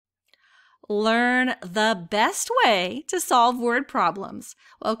Learn the best way to solve word problems.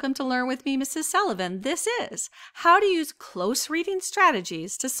 Welcome to Learn with me, Mrs. Sullivan. This is How to Use Close Reading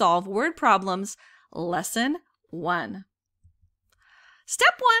Strategies to Solve Word Problems, Lesson 1.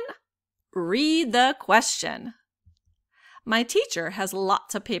 Step 1. Read the question. My teacher has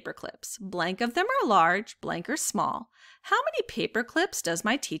lots of paper clips. Blank of them are large, blank are small. How many paper clips does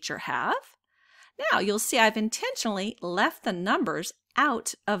my teacher have? Now you'll see I've intentionally left the numbers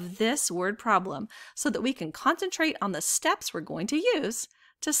out of this word problem so that we can concentrate on the steps we're going to use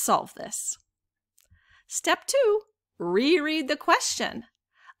to solve this. Step 2, reread the question.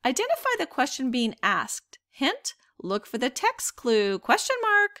 Identify the question being asked. Hint, look for the text clue, question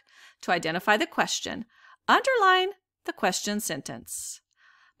mark, to identify the question. Underline the question sentence.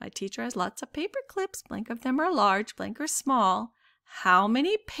 My teacher has lots of paper clips. Blank of them are large, blank are small. How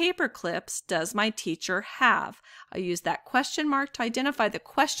many paper clips does my teacher have? I use that question mark to identify the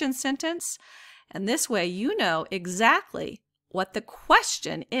question sentence, and this way you know exactly what the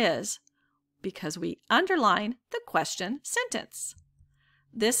question is because we underline the question sentence.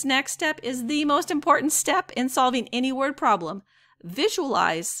 This next step is the most important step in solving any word problem.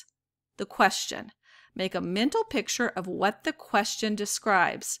 Visualize the question. Make a mental picture of what the question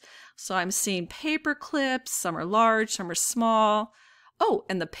describes. So I'm seeing paper clips, some are large, some are small. Oh,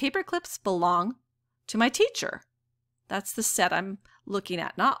 and the paper clips belong to my teacher. That's the set I'm looking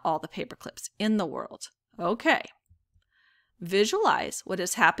at, not all the paper clips in the world. Okay. Visualize what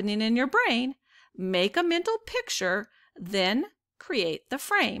is happening in your brain, make a mental picture, then create the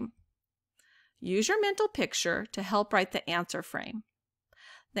frame. Use your mental picture to help write the answer frame.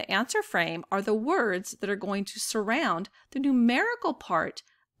 The answer frame are the words that are going to surround the numerical part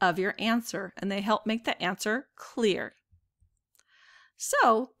of your answer, and they help make the answer clear.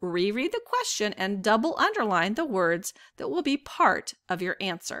 So, reread the question and double underline the words that will be part of your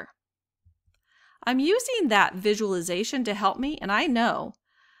answer. I'm using that visualization to help me, and I know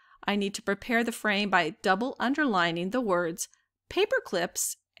I need to prepare the frame by double underlining the words paper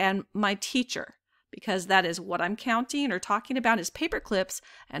clips and my teacher, because that is what I'm counting or talking about is paper clips,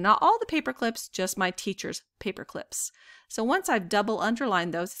 and not all the paper clips, just my teacher's paper clips. So once I've double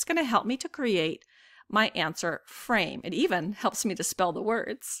underlined those, it's going to help me to create my answer frame. It even helps me to spell the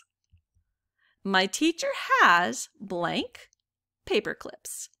words. My teacher has blank paper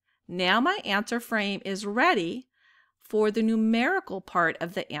clips. Now my answer frame is ready for the numerical part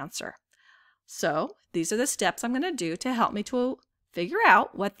of the answer. So these are the steps I'm going to do to help me to figure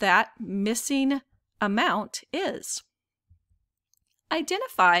out what that missing amount is.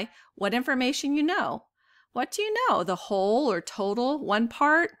 Identify what information you know. What do you know? The whole or total, one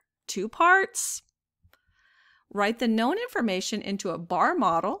part, two parts? Write the known information into a bar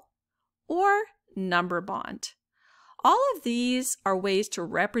model or number bond. All of these are ways to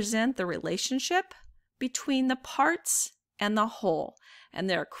represent the relationship between the parts and the whole, and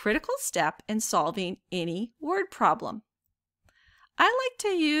they're a critical step in solving any word problem. I like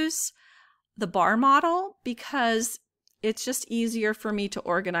to use the bar model because it's just easier for me to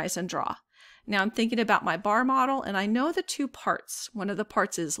organize and draw. Now I'm thinking about my bar model and I know the two parts. One of the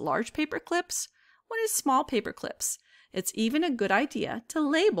parts is large paper clips, one is small paper clips. It's even a good idea to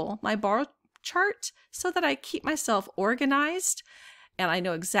label my bar chart so that I keep myself organized and I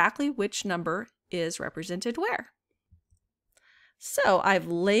know exactly which number is represented where. So I've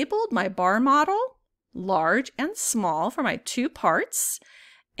labeled my bar model large and small for my two parts,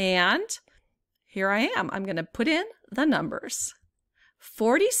 and here I am. I'm going to put in the numbers.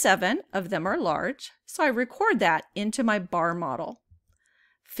 47 of them are large, so I record that into my bar model.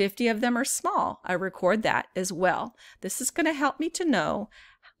 50 of them are small. I record that as well. This is going to help me to know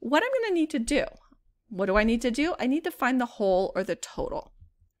what I'm going to need to do. What do I need to do? I need to find the whole or the total.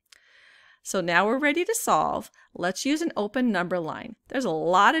 So now we're ready to solve. Let's use an open number line. There's a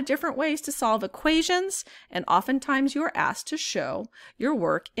lot of different ways to solve equations, and oftentimes you are asked to show your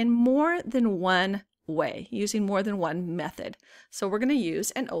work in more than one way, using more than one method. So we're going to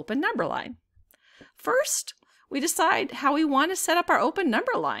use an open number line. First, we decide how we want to set up our open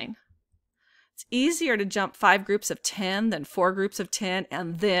number line. It's easier to jump 5 groups of 10 than 4 groups of 10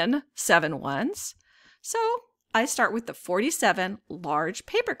 and then 7 ones. So I start with the 47 large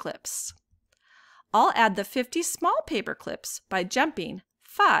paper clips. I'll add the 50 small paper clips by jumping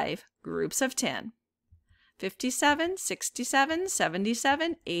 5 groups of 10. 57, 67,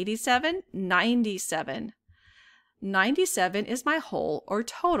 77, 87, 97. 97 is my whole or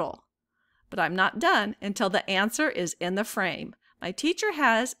total. But I'm not done until the answer is in the frame. My teacher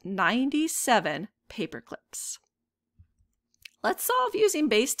has 97 paper clips. Let's solve using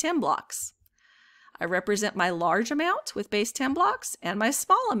base 10 blocks. I represent my large amount with base 10 blocks and my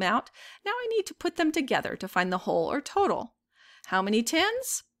small amount. Now I need to put them together to find the whole or total. How many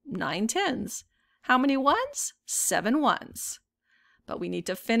tens? 9 tens. How many ones? 7 ones. But we need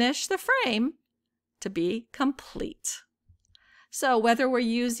to finish the frame to be complete. So whether we're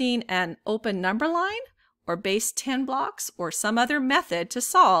using an open number line or base 10 blocks or some other method to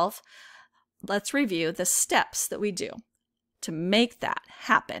solve, let's review the steps that we do to make that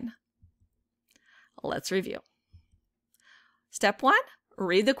happen. Let's review. Step 1,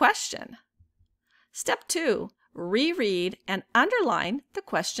 read the question. Step 2, reread and underline the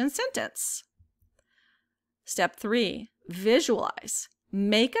question sentence. Step 3, visualize.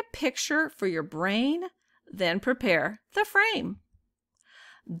 Make a picture for your brain, then prepare the frame.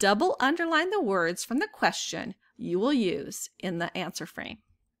 Double underline the words from the question you will use in the answer frame.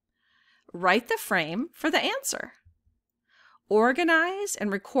 Write the frame for the answer. Organize and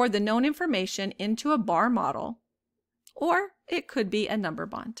record the known information into a bar model, or it could be a number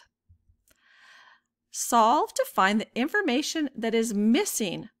bond. Solve to find the information that is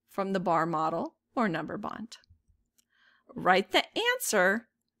missing from the bar model or number bond. Write the answer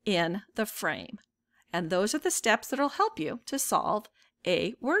in the frame. And those are the steps that will help you to solve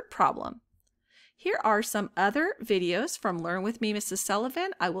a word problem. Here are some other videos from Learn With Me, Mrs.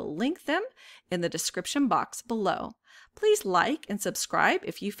 Sullivan. I will link them in the description box below. Please like and subscribe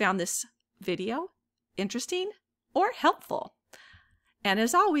if you found this video interesting or helpful. And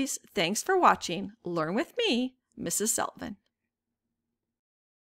as always, thanks for watching Learn With Me, Mrs. Sullivan.